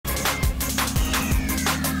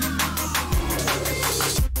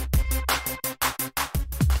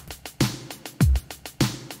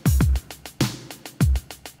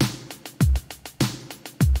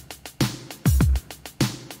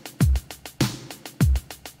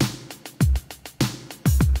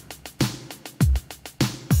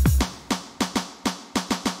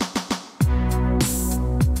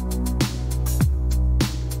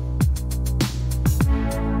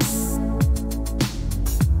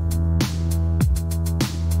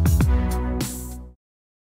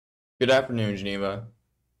Good afternoon, Geneva.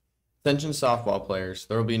 Attention softball players.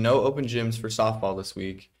 There will be no open gyms for softball this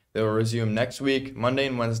week. They will resume next week, Monday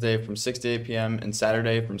and Wednesday from 6 to 8 p.m. and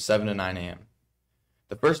Saturday from 7 to 9 a.m.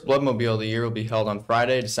 The first Bloodmobile of the year will be held on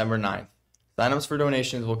Friday, December 9th. Sign-ups for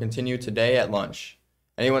donations will continue today at lunch.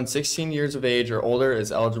 Anyone 16 years of age or older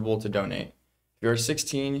is eligible to donate. If you are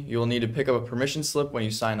 16, you will need to pick up a permission slip when you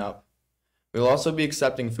sign up. We will also be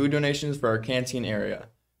accepting food donations for our canteen area.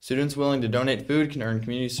 Students willing to donate food can earn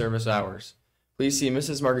community service hours. Please see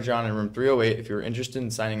Mrs. Markajon in room 308 if you are interested in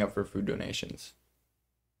signing up for food donations.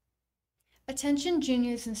 Attention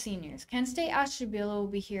juniors and seniors. Kent State Ashtabula will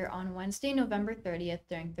be here on Wednesday, November 30th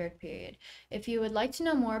during third period. If you would like to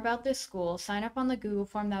know more about this school, sign up on the Google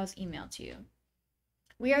form that was emailed to you.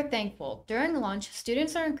 We are thankful. During lunch,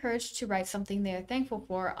 students are encouraged to write something they are thankful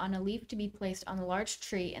for on a leaf to be placed on the large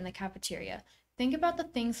tree in the cafeteria. Think about the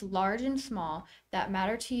things large and small that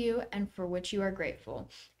matter to you and for which you are grateful.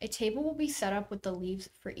 A table will be set up with the leaves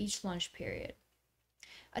for each lunch period.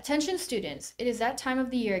 Attention students, it is that time of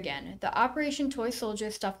the year again, the Operation Toy Soldier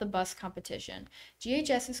Stuff the Bus competition.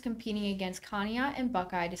 GHS is competing against Conneaut and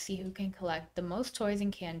Buckeye to see who can collect the most toys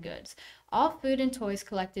and canned goods. All food and toys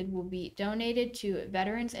collected will be donated to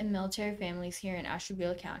veterans and military families here in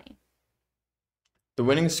Ashtabula County. The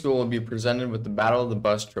winning school will be presented with the Battle of the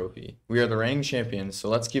Bus trophy. We are the reigning champions, so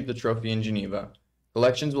let's keep the trophy in Geneva.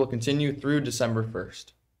 Collections will continue through December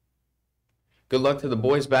 1st. Good luck to the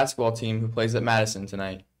boys basketball team who plays at Madison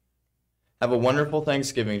tonight. Have a wonderful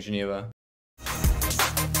Thanksgiving, Geneva.